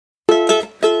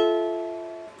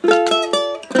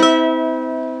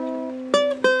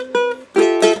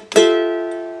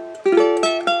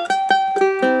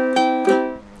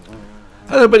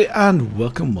everybody, and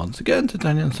welcome once again to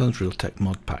Daniel & Sons Realtech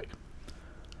Mod Pack.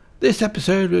 This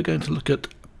episode we're going to look at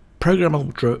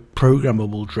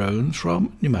programmable drones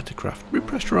from PneumaticCraft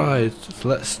Repressurized. So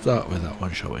let's start with that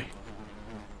one, shall we?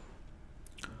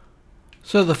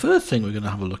 So the first thing we're going to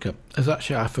have a look at is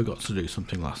actually I forgot to do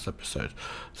something last episode.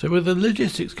 So with the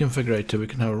logistics configurator we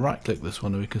can have a right click this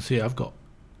one and we can see I've got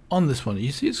on this one,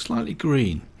 you see it's slightly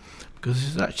green because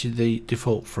this is actually the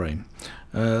default frame.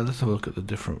 Let's have a look at the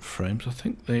different frames. I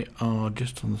think they are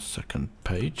just on the second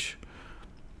page.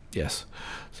 Yes,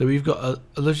 so we've got a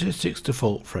logistics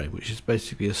default frame, which is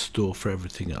basically a store for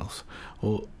everything else,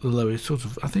 or the lowest sort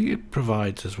of, I think it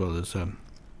provides as well as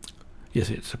yes,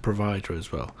 it's a provider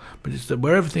as well, but it's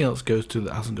where everything else goes to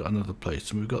that hasn't got another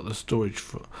place. And we've got the storage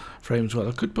frame as well.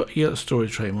 I could put a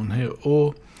storage frame on here,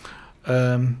 or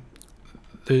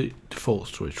the default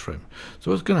storage frame.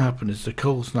 So what's going to happen is the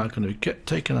coal's now going to get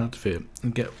taken out of here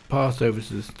and get passed over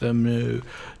to this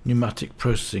pneumatic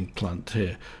processing plant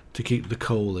here to keep the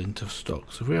coal into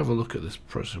stock. So if we have a look at this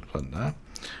processing plant now,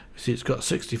 you see it's got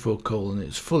 64 coal and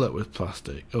it's full up with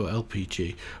plastic, or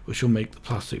LPG, which will make the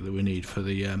plastic that we need for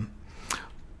the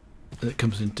that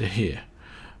comes into here.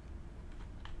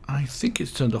 I think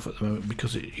it's turned off at the moment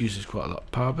because it uses quite a lot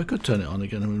of power. We could turn it on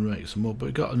again and we'll make some more, but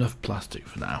we've got enough plastic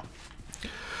for now.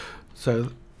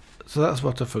 So that's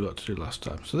what I forgot to do last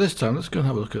time. So this time let's go and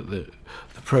have a look at the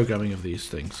programming of these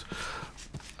things.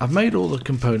 I've made all the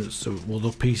components, so all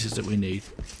the pieces that we need,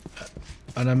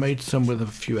 and I made some with a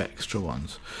few extra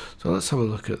ones. So let's have a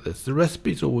look at this. The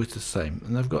recipe is always the same,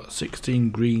 and I've got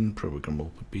 16 green programmable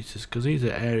pieces because these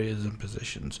are areas and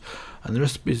positions. And the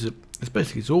recipes, it's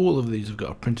basically all of these have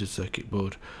got a printed circuit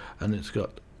board, and it's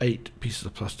got 8 pieces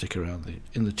of plastic around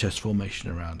in the chest formation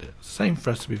around it. Same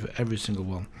recipe for every single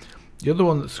one. The other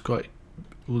one that's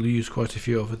we'll use quite a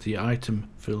few of the item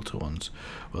filter ones.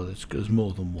 Well, there's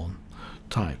more than one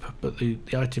type, but the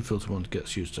item filter one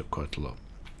gets used up quite a lot.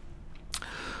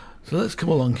 So let's come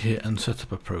along here and set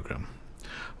up a program.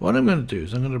 What I'm going to do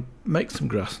is I'm going to make some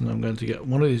grass and I'm going to get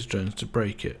one of these drones to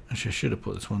break it. Actually, I should have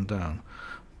put this one down,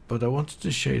 but I wanted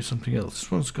to show you something else. This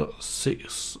one's got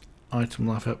 6 item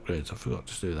life upgrades. I forgot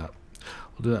to do that.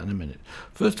 We'll do that in a minute.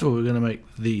 First of all, we're going to make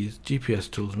these GPS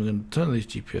tools, and we're going to turn these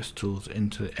GPS tools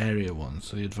into the area ones,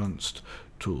 so the advanced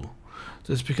tool.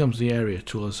 So this becomes the area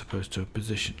tool as opposed to a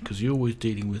position, because you're always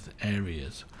dealing with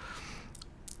areas.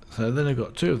 So then I've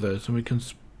got 2 of those, and we can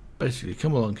basically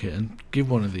come along here and give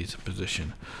one of these a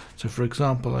position. So for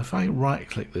example, if I right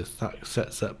click this, that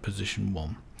sets up position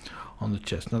 1 on the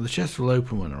chest. Now the chest will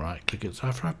open when I right click it, so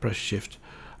after I press shift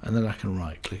and then I can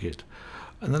right click it,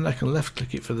 and then I can left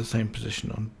click it for the same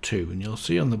position on 2, and you'll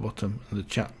see on the bottom in the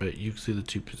chat bit you can see the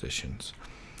 2 positions.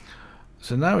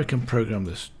 So now we can program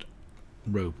this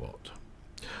robot.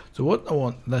 So what I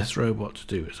want this robot to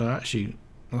do is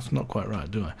that's not quite right,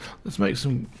 do I? Let's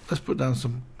put down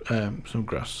some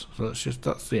grass. So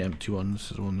that's the empty one. This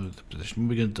is the one with the position.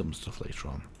 We're going to dump stuff later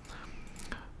on.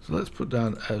 So let's put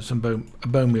down a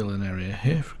bone meal in area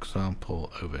here, for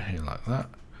example, over here like that.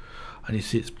 And you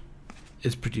see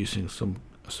it's producing some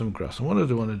grass. And what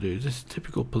I want to do is this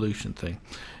typical pollution thing.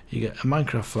 You get a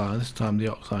Minecraft flower, this time the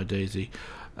oxeye daisy,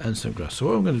 and some grass. So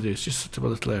what I'm going to do is just set up a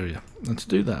little area. And to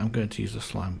do that, I'm going to use a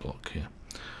slime block here.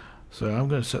 So I'm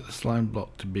going to set the slime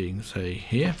block to being, say,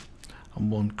 here on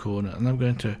one corner, and I'm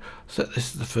going to set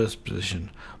this as the first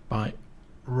position by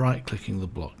right clicking the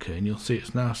block here, and you'll see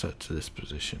it's now set to this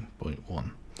position,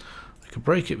 0.1. I can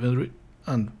break it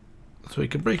so we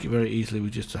can break it very easily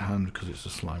with just a hand because it's a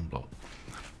slime block.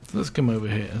 So let's come over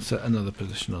here and set another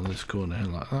position on this corner here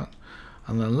like that,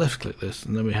 and then left click this,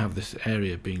 and then we have this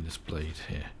area being displayed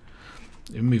here.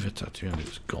 You move it out to the end,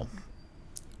 it's gone.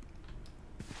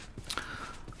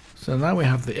 So now we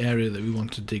have the area that we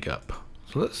want to dig up.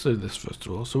 So let's do this first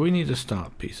of all. So we need a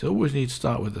start piece. I always need to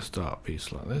start with a start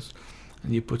piece like this,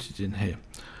 and you put it in here.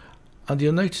 And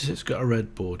you'll notice it's got a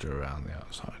red border around the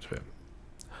outside of it.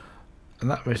 And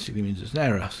that basically means it's an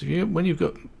error. So when you've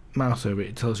got mouse over it,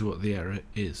 it tells you what the error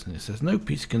is, and it says no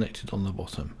piece connected on the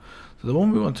bottom. So the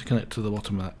one we want to connect to the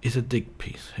bottom of that is a dig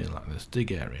piece here like this,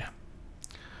 dig area.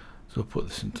 So we'll put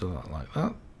this into that like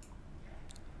that.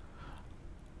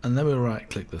 And then we'll right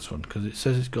click this one because it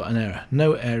says it's got an error,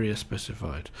 no area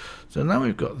specified. So now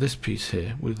we've got this piece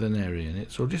here with an area in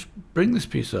it. So just bring this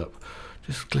piece up,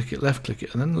 just click it, left click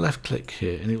it, and then left click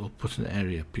here, and it will put an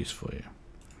area piece for you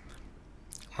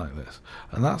like this.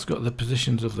 And that's got the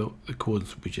positions of the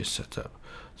coordinates we just set up.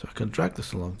 So I can drag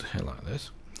this along to here like this.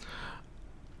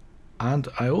 And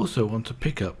I also want to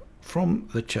pick up from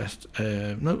the chest.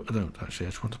 No, I don't actually. I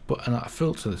just want to put a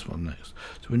filter this one next.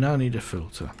 So we now need a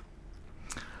filter.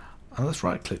 And let's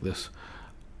right click this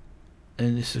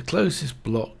and it's the closest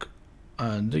block,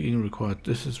 and digging required.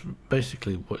 This is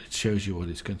basically what it shows you, what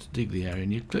it's going to dig the area,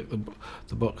 and you click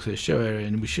the box here, show area,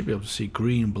 and we should be able to see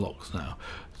green blocks now.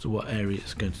 So what area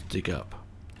it's going to dig up.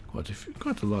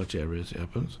 Quite a large area as it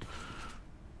happens,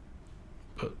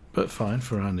 but fine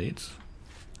for our needs.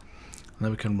 And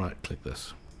then we can right click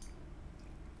this.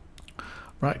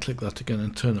 Right click that again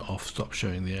and turn it off, stop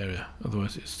showing the area,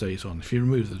 otherwise it stays on. If you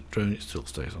remove the drone, it still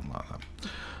stays on like that.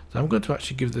 So I'm going to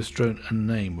actually give this drone a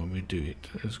name when we do it.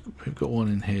 We've got one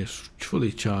in here, it's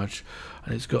fully charged,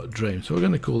 and it's got a drain. So we're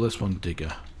going to call this one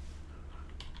Digger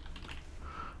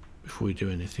before we do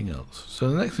anything else. So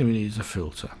the next thing we need is a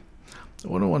filter. So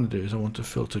what I want to do is I want to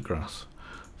filter grass.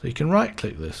 So you can right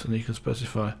click this and you can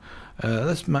specify,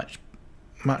 let's match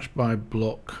by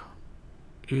block,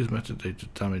 use metadata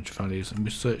damage values, and we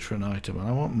search for an item, and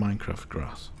I want Minecraft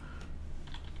grass.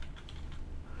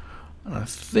 And I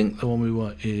think the one we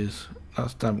want is,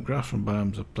 that's damp grass from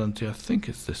Biomes of Plenty. I think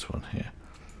it's this one here.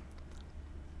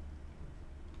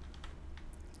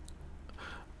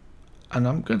 And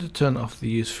I'm going to turn off the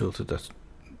use filter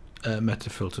meta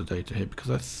filter data here,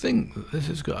 because I think that this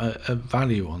has got a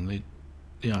value on the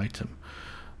item.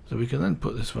 So we can then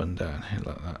put this one down here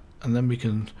like that, and then we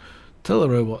can tell the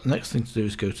robot the next thing to do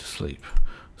is go to sleep,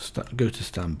 go to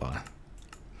standby.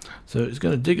 So it's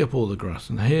going to dig up all the grass,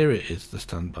 and here it is, the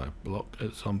standby block.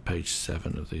 It's on page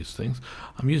 7 of these things.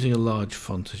 I'm using a large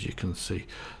font, as you can see,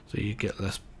 so you get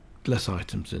less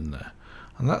items in there,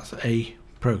 and that's a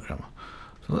programmer.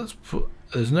 So let's put,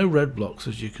 there's no red blocks,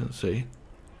 as you can see.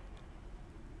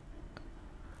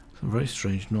 Some very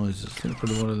strange noises. I think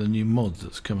probably one of the new mods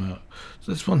that's come out.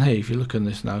 So this one here, if you look on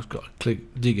this now, it's got a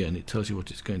click digger and it tells you what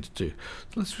it's going to do.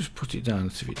 So let's just put it down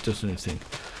and see if it does anything.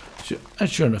 And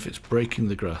sure enough, it's breaking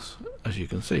the grass, as you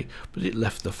can see, but it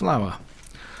left the flower.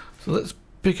 So let's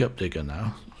pick up digger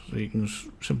now. So you can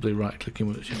simply right click in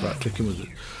with it,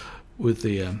 with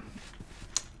the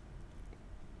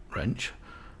wrench.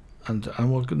 And I'm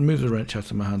going to move the wrench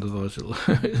out of my hand, otherwise it'll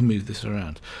move this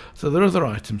around. So there are other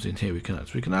items in here we can add.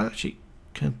 So we can actually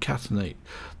concatenate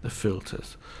the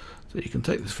filters. So you can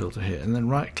take this filter here and then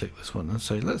right click this one and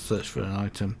say let's search for an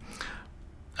item.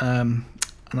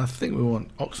 And I think we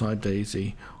want oxeye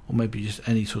daisy, or maybe just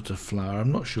any sort of flower.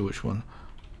 I'm not sure which one.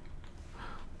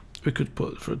 We could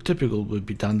put, for a typical would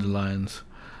be dandelions.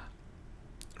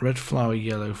 Red flower,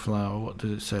 yellow flower. What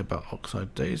does it say about oxeye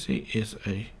daisy? Is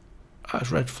a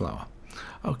red flower.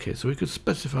 Okay, so we could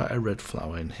specify a red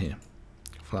flower in here,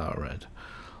 flower red,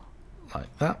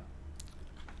 like that,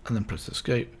 and then press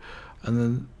escape, and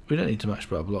then we don't need to match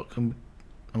by a block, and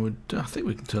I think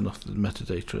we can turn off the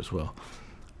metadata as well.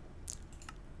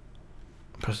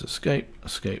 Press escape,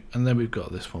 and then we've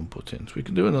got this one put in. So we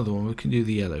can do another one. We can do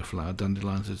the yellow flower.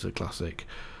 Dandelions is a classic.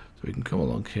 So we can come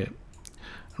along here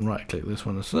and right click this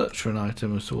one and search for an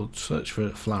item, and so we'll search for a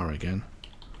flower again.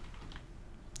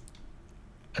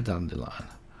 A dandelion.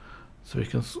 So we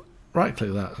can right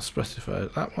click that and specify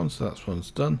that one, so that one's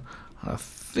done. I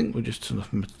think we just turn off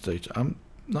metadata. I'm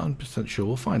 9% sure,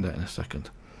 we'll find out in a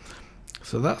second.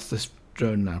 So that's this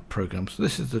drone now programmed. So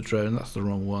this is the drone, that's the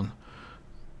wrong one.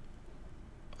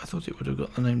 I thought it would have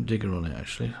got the name Digger on it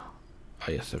actually.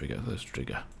 Ah yes, there we go, there's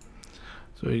Digger.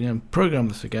 So we can program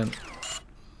this again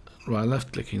by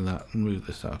left clicking that and move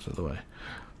this out of the way.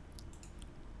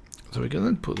 So we can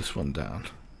then put this one down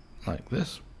like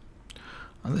this,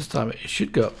 and this time it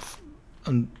should go up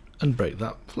and break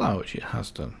that flower, which it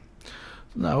has done. So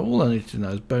now all I need to know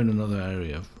is bone another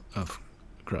area of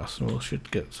grass, and we should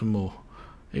get some more.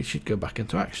 It should go back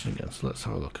into action again, so let's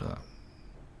have a look at that.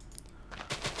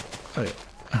 Oh yeah,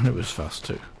 and it was fast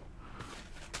too.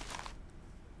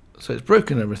 So it's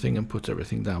broken everything and put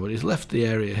everything down, but it's left the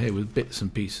area here with bits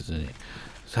and pieces in it.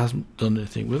 It hasn't done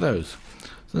anything with those.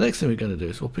 So the next thing we're going to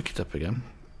do is we'll pick it up again.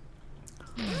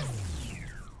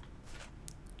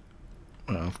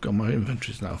 Well, I've got my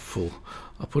inventory's now full.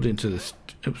 I'll put it into this.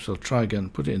 Oops, I'll try again.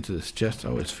 Put it into this chest. I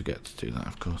always forget to do that,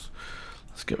 of course.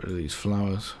 Let's get rid of these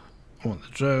flowers. I want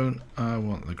the drone. I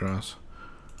want the grass.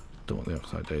 Don't want the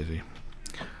oxeye daisy.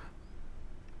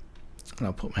 And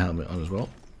I'll put my helmet on as well.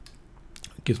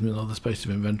 It gives me another space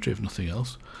of inventory, if nothing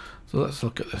else. So let's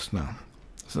look at this now.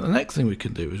 So the next thing we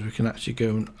can do is we can actually go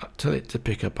and tell it to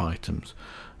pick up items.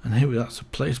 And here that's a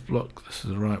place block. This is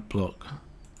the right block.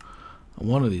 And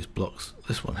one of these blocks,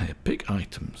 this one here, pick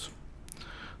items.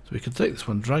 So we can take this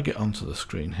one, drag it onto the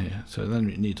screen here. So then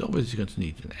it needs, obviously going to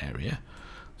need an area.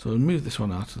 So we'll move this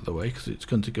one out of the way because it's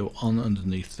going to go on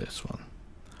underneath this one.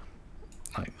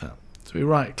 Like that. So we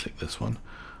right click this one.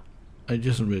 it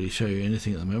doesn't really show you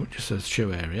anything at the moment. It just says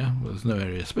show area. Well, there's no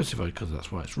area specified because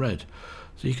that's why it's red.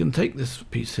 So you can take this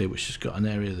piece here, which has got an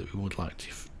area that we would like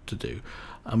to do,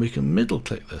 and we can middle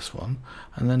click this one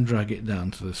and then drag it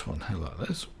down to this one here like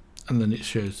this, and then it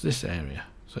shows this area.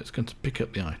 So it's going to pick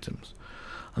up the items.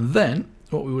 And then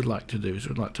what we would like to do is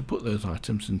we'd like to put those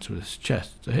items into this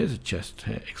chest. So here's a chest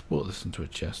here, export this into a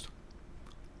chest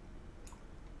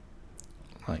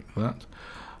like that,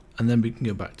 and then we can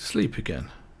go back to sleep again.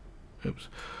 Oops,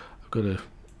 I've got to,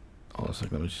 hold on a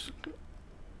second, let me just,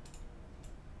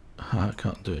 I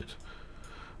can't do it.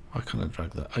 Why can't I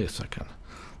drag that? Oh yes, I can.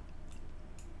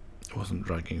 It wasn't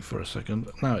dragging for a second,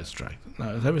 now it's dragged. Now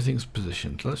everything's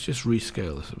positioned. Let's just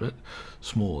rescale this a bit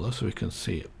smaller so we can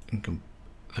see it in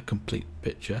the complete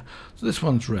picture. So this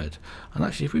one's red, and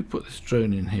actually if we put this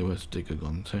drone in here, where's Digger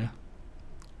gone to?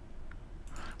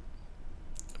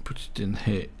 Put it in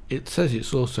here, it says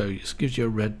it gives you a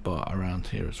red bar around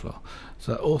here as well.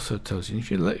 So that also tells you,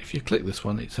 if you click this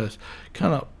one, it says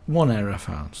one error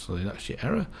found. So it's actually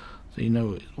error, so you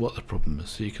know what the problem is.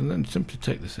 So you can then simply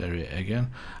take this area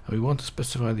again, and we want to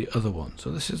specify the other one.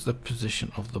 So this is the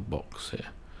position of the box here.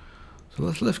 So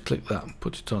let's left click that and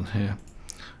put it on here,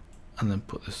 and then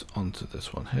put this onto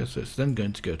this one here. So it's then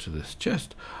going to go to this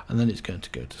chest, and then it's going to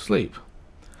go to sleep.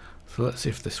 So let's see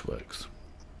if this works.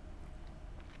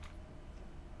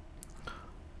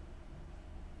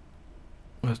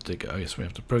 Where's Digger? Oh yes, we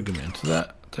have to program it into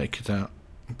that, take it out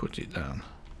and put it down.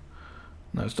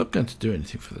 Now it's not going to do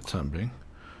anything for the time being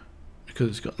because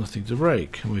it's got nothing to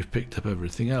break, and we've picked up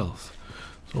everything else.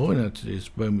 So all we need to do is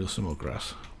bone meal some more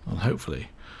grass, and hopefully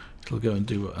it'll go and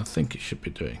do what I think it should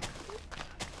be doing.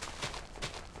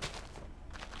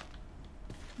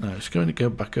 Now it's going to go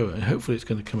back over, and hopefully it's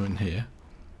going to come in here,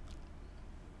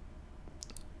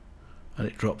 and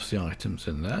it drops the items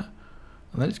in there.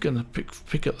 And then it's going to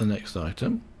pick up the next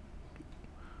item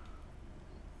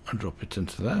and drop it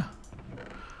into there.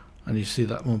 And you see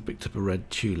that one picked up a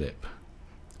red tulip.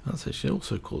 That's actually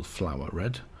also called flower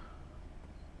red.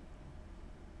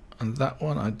 And that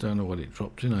one, I don't know what it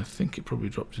dropped in. I think it probably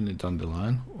dropped in a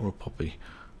dandelion or a poppy.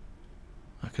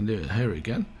 I can do it here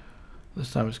again.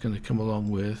 This time it's going to come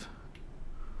along with...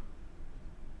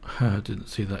 I didn't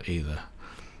see that either.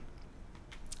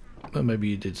 But maybe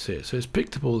you did see it. So it's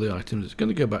picked up all the items. It's going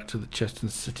to go back to the chest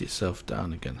and sit itself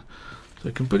down again. So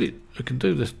we can put it. We can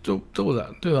do this. Do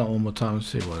that one more time and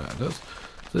see what that does.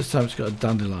 So this time it's got a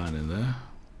dandelion in there.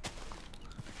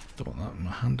 Don't want that in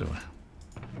my hand, do I?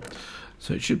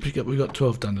 So it should pick up. We've got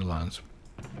 12 dandelions.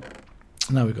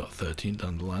 Now we've got 13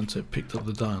 dandelions. So it picked up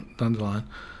the dandelion,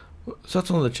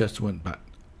 sat on the chest, and went back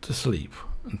to sleep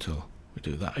until we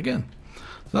do that again.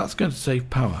 So that's going to save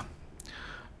power.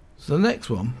 So the next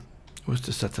one was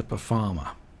to set up a farmer.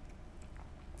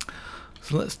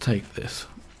 So let's take this,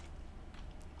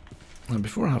 and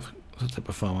before I have set up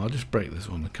a farmer, I'll just break this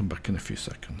one and come back in a few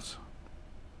seconds.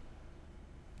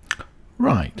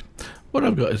 Right, what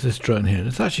I've got is this drone here, and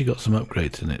it's actually got some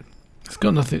upgrades in it. It's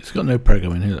got nothing, it's got no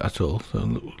programming here at all.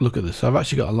 So look at this. I've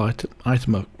actually got a light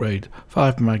item upgrade,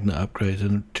 5 magnet upgrades,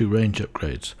 and 2 range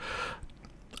upgrades.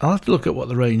 I'll have to look at what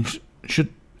the range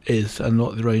is and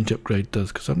what the range upgrade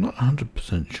does, because I'm not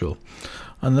 100% sure.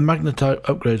 And the magnet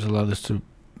upgrades allow us to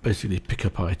basically pick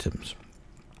up items,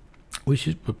 which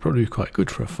is probably quite good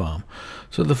for a farm.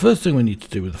 So the first thing we need to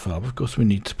do with the farm, of course, we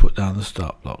need to put down the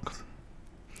start block.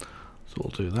 So we'll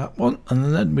do that one,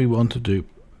 and then we want to do,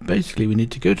 basically we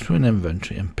need to go to an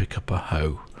inventory and pick up a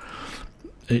hoe.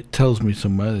 It tells me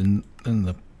somewhere in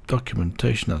the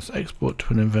documentation that's export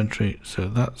to an inventory, so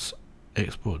that's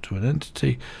export to an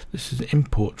entity. This is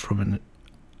import from an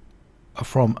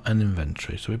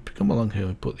inventory. So we come along here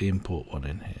and put the import one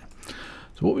in here.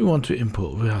 So what we want to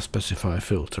import, we have to specify a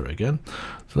filter again.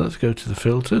 So let's go to the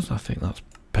filters. I think that's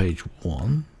page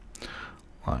 1,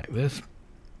 like this.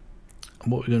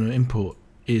 And what we're going to import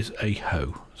is a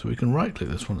hoe. So we can right click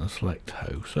this one and select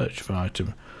hoe, search for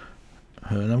item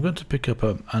hoe, and I'm going to pick up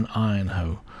an iron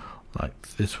hoe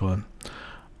like this one.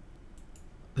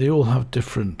 They all have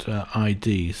different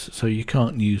IDs, so you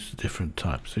can't use the different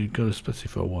types, so you've got to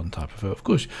specify one type of hoe. Of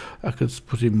course I could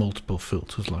put in multiple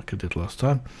filters like I did last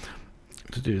time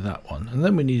to do that one. And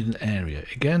then we need an area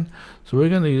again, so we're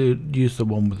going to use the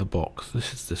one with the box.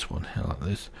 This is this one here like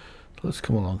this. So let's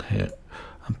come along here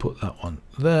and put that one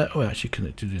there. Oh, actually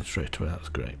connected in straight away. That's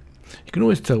great. You can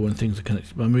always tell when things are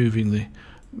connected by moving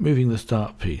the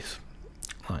start piece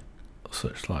like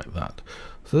such, like that.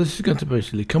 So this is going to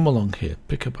basically come along here,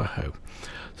 pick up a hoe.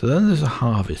 So then there's a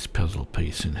harvest puzzle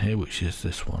piece in here, which is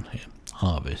this one here,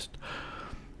 harvest.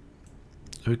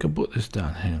 So we can put this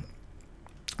down here,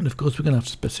 And of course we're going to have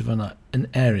to specify an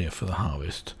area for the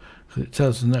harvest, because it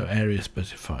tells us no area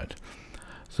specified.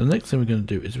 So the next thing we're going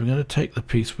to do is we're going to take the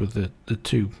piece with the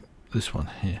two, this one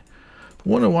here. If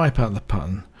we want to wipe out the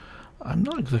pattern, I'm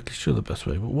not exactly sure the best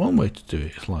way, but one way to do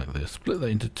it is like this. Split that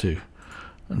into two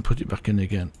and put it back in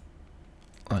again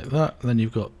like that. Then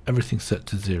you've got everything set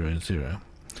to 0, 0.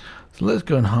 So let's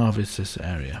go and harvest this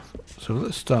area. So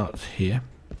let's start here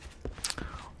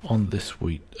on this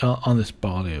wheat, on this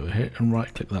barley over here, and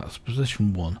right click that. It's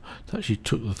position 1. It actually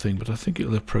took the thing, but I think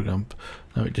it'll have programmed.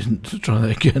 No, it didn't. Try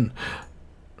that again.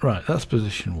 Right, that's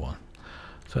position 1.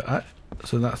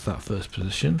 So that's that first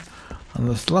position, and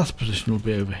this last position will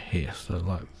be over here, so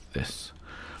like this.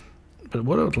 But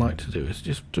what I would like to do is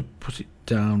just to put it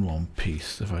down one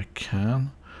piece if I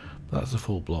can. That's a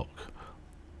full block.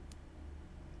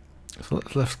 So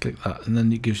let's left click that, and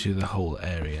then it gives you the whole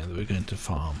area that we're going to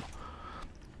farm.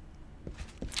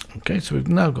 Okay, so we've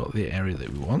now got the area that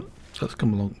we want. So let's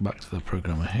come along back to the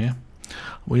programmer here.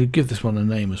 We'll give this one a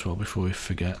name as well before we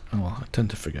forget. Oh, well, I tend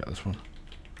to forget this one.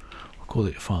 I'll call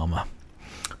it Farmer.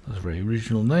 That's a very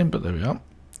original name, but there we are.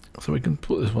 So we can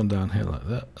put this one down here like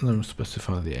that, and then we'll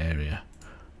specify the area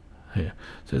here.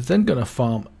 So it's then going to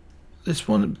farm this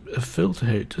one. A filter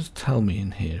here, it does tell me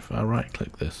in here, if I right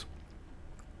click this,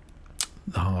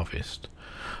 the harvest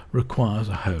requires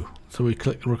a hoe. So we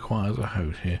click requires a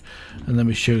hoe here, and then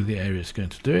we show the area it's going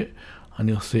to do it, and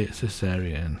you'll see it's this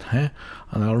area in here.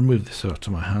 And I'll remove this out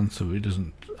of my hand so it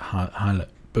doesn't highlight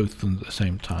both of them at the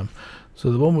same time.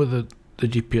 So the one with the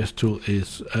GPS tool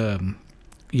is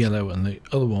yellow, and the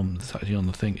other one that's actually on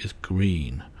the thing is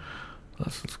green.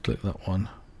 Let's click that one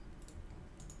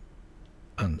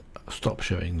and stop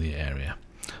showing the area.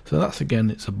 So that's, again,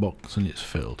 it's a box and it's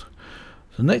filled.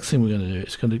 So the next thing we're going to do,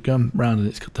 it's going to go around and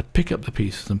it's got to pick up the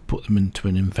pieces and put them into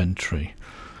an inventory.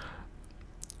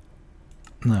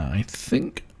 Now I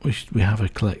think we have a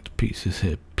collect pieces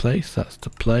here. Place, that's to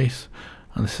place,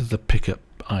 and this is the pick up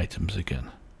items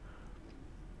again.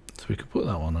 So we could put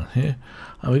that one on here,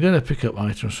 and we're going to pick up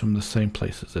items from the same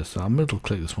place as this. So I'll middle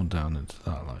click this one down into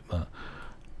that like that,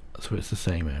 so it's the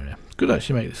same area. Could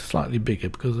actually make this slightly bigger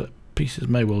because the pieces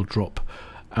may well drop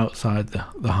outside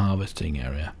the harvesting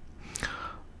area.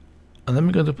 And then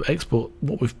we're going to export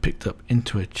what we've picked up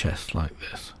into a chest like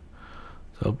this.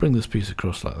 So I'll bring this piece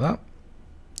across like that.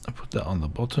 I'll put that on the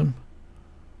bottom,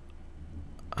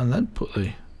 and then put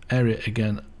the area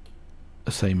again,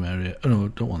 the same area. Oh no, I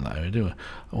don't want that area, do I?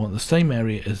 I want the same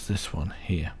area as this one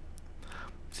here.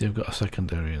 See, I've got a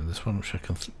second area in this one which I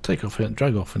can take off here and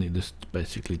drag off, and it just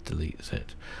basically deletes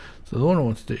it. So the one I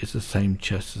want to do is the same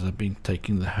chest as I've been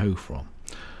taking the hoe from.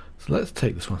 So let's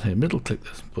take this one here, middle click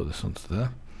this and put this onto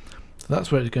there. So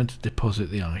that's where it's going to deposit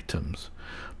the items.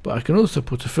 But I can also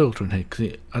put a filter in here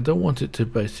because I don't want it to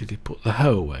basically put the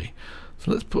hoe away.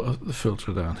 So let's put the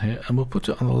filter down here, and we'll put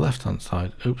it on the left hand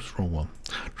side. Oops, wrong one.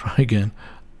 Try again.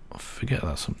 I forget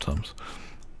that sometimes.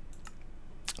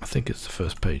 I think it's the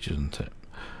first page, isn't it?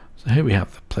 So here we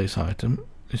have the place item.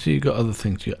 You see you've got other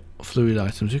things. You got fluid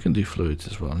items. You can do fluids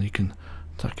as well, and you can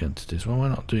attack entities. Well, we're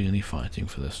not doing any fighting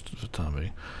for this for the time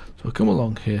being. So we'll come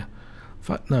along here. In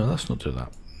fact, no, let's not do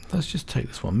that. Let's just take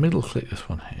this one, middle click this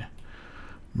one here.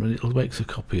 And it'll make a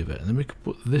copy of it, and then we can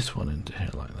put this one into here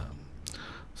like that.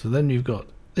 So then you've got,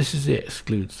 this is the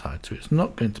exclude side, so it's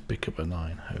not going to pick up a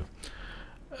 9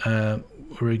 hoe.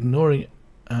 We're ignoring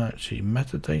actually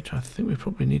metadata. I think we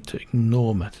probably need to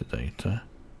ignore metadata.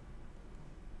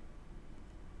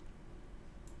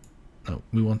 No,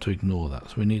 we want to ignore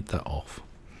that, so we need that off.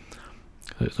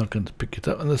 So it's not going to pick it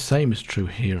up, and the same is true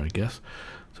here, I guess.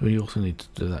 So we also need to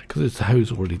do that because the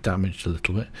hose already damaged a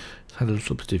little bit. It's had a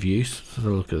little bit of use. So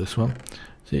look at this one.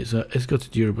 See, it's got a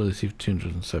durability of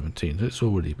 217. So it's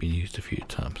already been used a few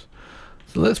times.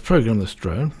 So let's program this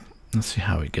drone and see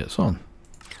how it gets on.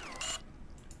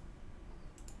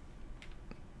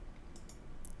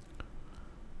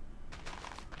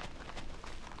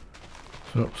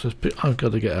 So I've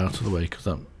got to get out of the way because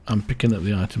I'm picking up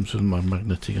the items with my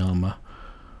magnetic armor.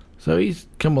 So he's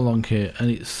come along here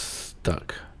and it's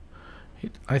stuck.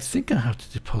 I think I have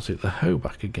to deposit the hoe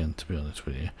back again, to be honest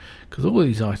with you, because all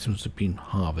these items have been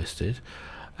harvested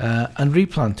and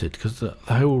replanted, because the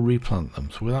hoe will replant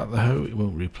them. So without the hoe, it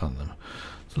won't replant them.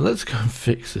 So let's go and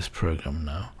fix this program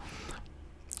now,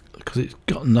 because it's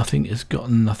got nothing. It's got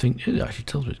nothing. It actually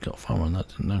tells me it's got farmer, and I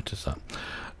didn't notice that.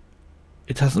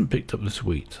 It hasn't picked up this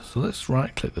wheat. So let's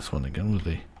right click this one again with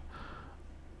the.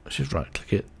 Let's just right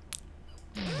click it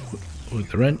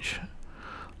with the wrench.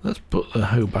 Let's put the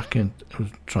hoe back in. I was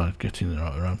trying to get in the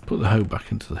right around. Put the hoe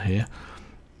back into here.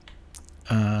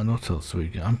 And what else do we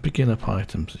get? I'm picking up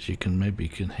items, as you can maybe you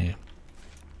can hear.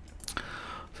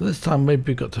 So this time maybe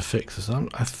we've got to fix this.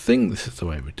 I think this is the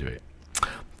way we do it.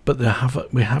 But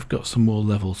we have got some more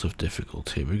levels of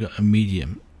difficulty. We've got a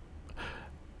medium,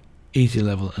 easy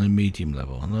level, and a medium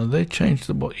level. Now they changed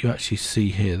what you actually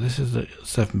see here. This is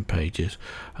 7 pages,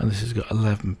 and this has got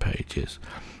 11 pages.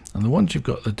 And the ones you've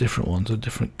got, the different ones, are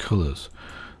different colours.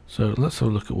 So let's have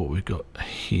a look at what we've got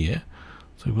here.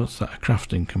 So we've got that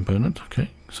crafting component.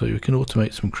 Okay, so you can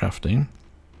automate some crafting.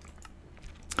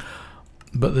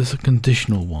 But there's the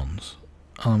conditional ones.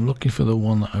 I'm looking for the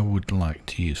one that I would like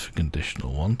to use for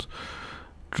conditional ones.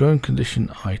 Drone condition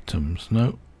items.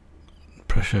 No.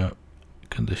 Pressure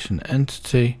condition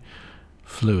entity.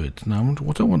 Fluid. Now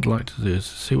what I would like to do is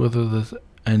see whether there's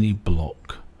any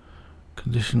block.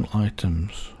 Conditional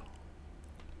items.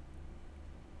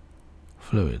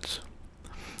 Fluids.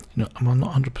 You know, I'm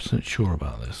not 100% sure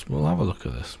about this. We'll have a look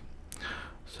at this.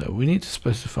 So we need to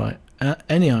specify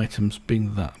any items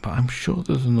being that, but I'm sure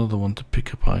there's another one to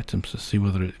pick up items to see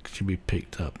whether it should be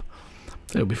picked up.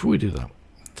 So before we do that,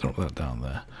 drop that down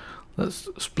there. Let's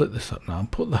split this up now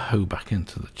and put the hoe back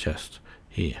into the chest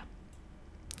here.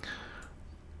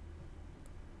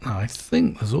 Now I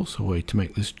think there's also a way to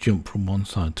make this jump from one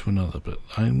side to another, but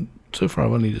so far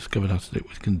I've only discovered how to do it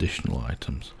with conditional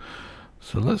items.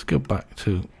 So let's go back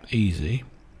to easy.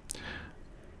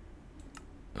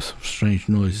 Some strange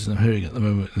noises I'm hearing at the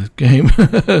moment in this game.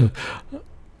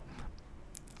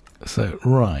 So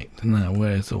right now,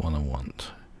 where's the one I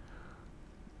want?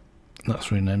 That's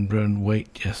renamed drone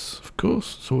weight. Yes, of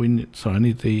course. So we need. So I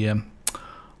need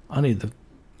the.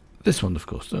 This one, of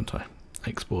course, don't I?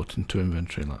 Export into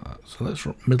inventory like that. So let's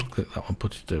middle click that one,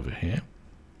 put it over here,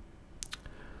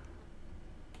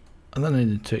 and then I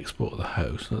need to export the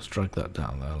hoe. So let's drag that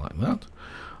down there like that.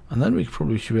 And then we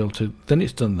probably should be able to, then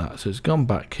it's done that, so it's gone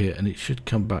back here, and it should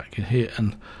come back in here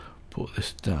and put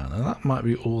this down. And that might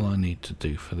be all I need to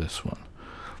do for this one.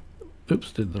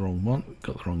 Oops, did the wrong one,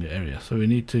 got the wrong area. So we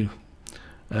need to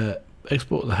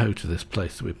export the hoe to this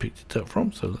place that we picked it up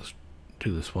from. So let's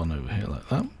do this one over here like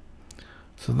that.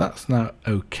 So that's now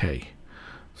okay.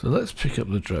 So let's pick up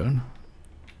the drone.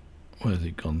 Where's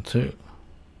it gone to?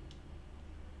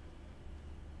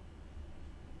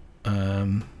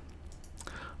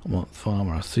 I want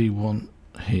farmer. I see one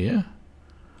here.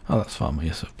 Oh, that's farmer.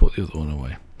 Yes, I've put the other one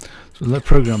away. So let's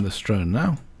program this drone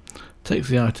now. Takes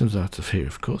the items out of here,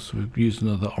 of course. So we've used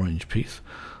another orange piece.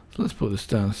 So let's put this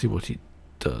down and see what it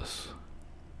does.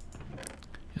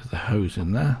 There's the hose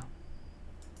in there.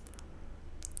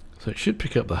 So it should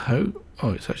pick up the hoe. Oh,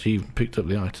 it's actually even picked up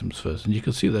the items first, and you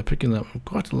can see they're picking that from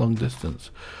quite a long distance.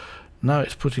 Now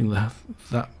it's putting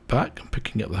that back and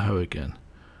picking up the hoe again.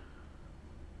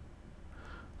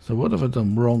 So what have I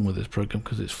done wrong with this program,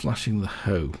 because it's flashing the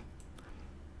hoe?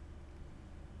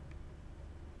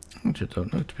 Which I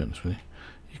don't know, to be honest with you.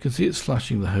 You can see it's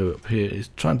flashing the hoe up here. It's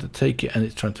trying to take it and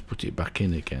it's trying to put it back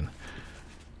in again.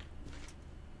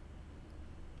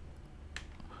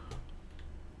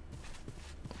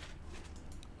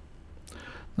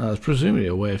 Now there's presumably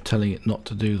a way of telling it not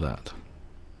to do that.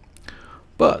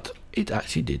 But it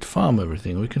actually did farm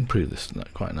everything. We can prove this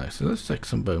quite nicely. Let's take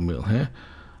some bone meal here.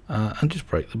 And just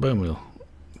break the bone meal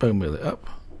it up.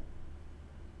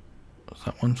 Is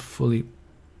that one fully?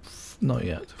 Not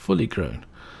yet. Fully grown.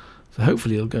 So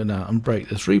hopefully it'll go down and break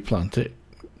this. Replant it.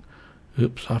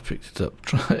 Oops, I picked it up.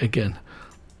 Try it again.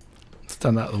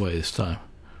 Stand out of the way this time.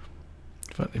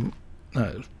 In fact, no,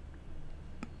 it's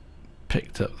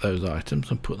picked up those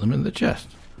items and put them in the chest.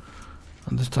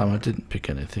 And this time I didn't pick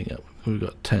anything up. We've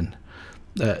got 10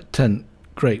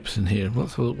 grapes in here.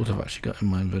 That's what I've actually got in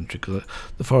my inventory, because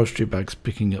the forestry bag's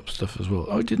picking up stuff as well.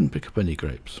 Oh, I didn't pick up any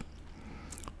grapes,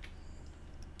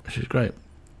 which is great.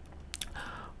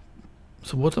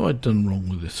 So what have I done wrong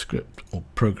with this script or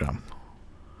program?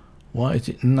 Why is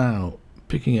it now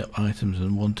picking up items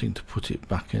and wanting to put it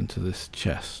back into this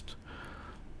chest?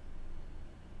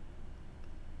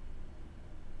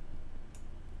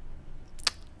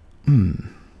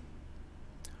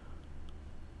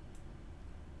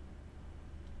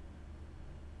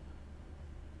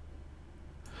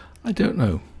 I don't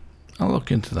know. I'll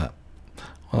look into that.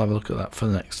 I'll have a look at that for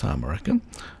the next time, I reckon.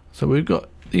 So we've got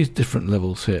these different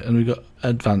levels here, and we've got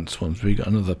advanced ones. We've got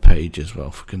another page as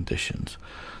well for conditions.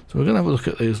 So we're going to have a look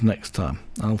at those next time.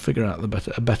 I'll figure out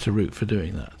a better route for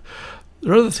doing that.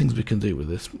 There are other things we can do with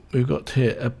this. We've got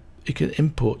here, you can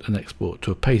import and export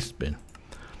to a paste bin.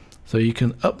 So you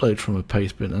can upload from a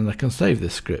paste bin, and I can save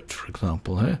this script, for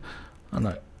example, here. And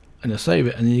I save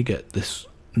it, and then you get this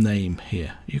name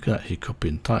here. You can actually copy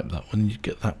and type that when you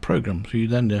get that program. So you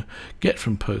then get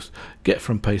from paste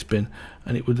bin,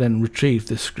 and it would then retrieve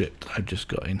this script I've just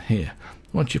got in here.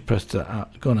 Once you've pressed that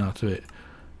out, gone out of it,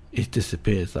 it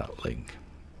disappears that link.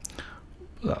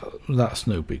 That's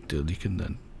no big deal. You can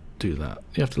then do that.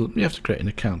 You have to create an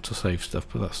account to save stuff,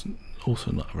 but that's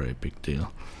also not a very big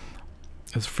deal.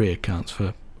 There's free accounts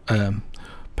for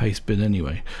Pastebin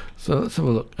anyway. So let's have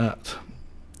a look at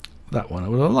that one. I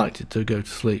would have liked it to go to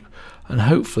sleep, and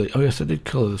hopefully, oh yes, I did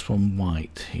colour this one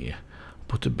white here.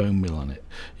 Put a bone meal on it.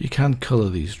 You can colour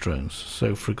these drones.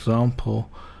 So for example,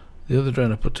 the other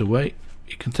drone I put away,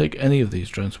 you can take any of these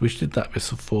drones, which did that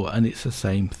before, and it's the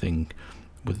same thing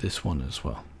with this one as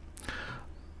well.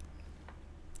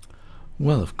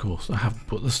 Well, of course, I haven't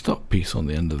put the stop piece on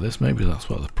the end of this. Maybe that's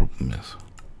what the problem is.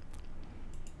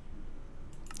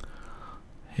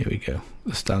 Here we go,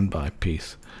 the standby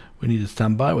piece. We need a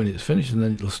standby when it's finished, and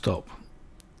then it'll stop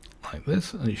like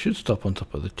this, and it should stop on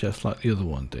top of the chest like the other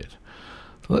one did.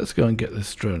 So let's go and get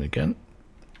this drone again.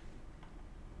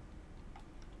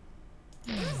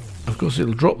 Of course,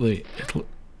 it'll drop the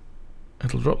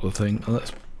thing, and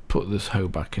let's put this hoe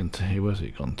back into here. Where's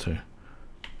it gone to?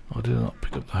 Oh, did I not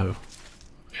pick up the hoe?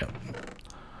 Yep.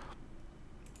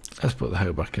 Let's put the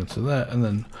hoe back into there, and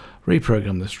then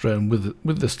reprogram this drone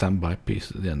with the standby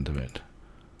piece at the end of it.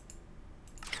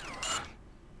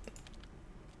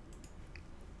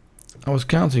 I was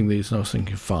counting these and I was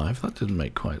thinking 5. That didn't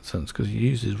make quite sense because it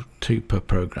uses 2 per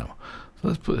program. So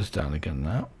let's put this down again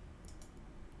now.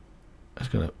 It's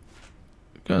going to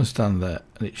go and stand there,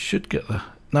 and it should get the...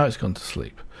 Now it's gone to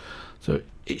sleep. So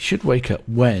it should wake up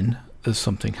when there's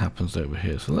something happens over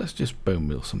here. So let's just bone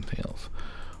meal something else.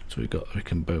 So we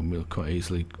can bone meal quite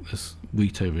easily this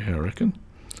wheat over here, I reckon.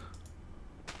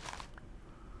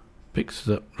 Picks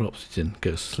it up, drops it in,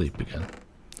 goes to sleep again.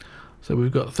 So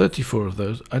we've got 34 of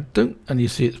those. And you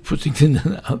see it's putting in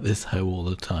and out this hoe all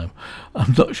the time.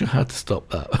 I'm not sure how to stop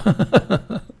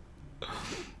that.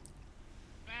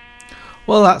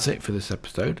 Well, that's it for this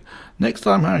episode. Next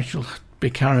time I shall be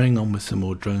carrying on with some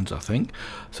more drones, I think.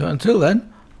 So until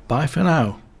then, bye for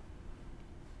now.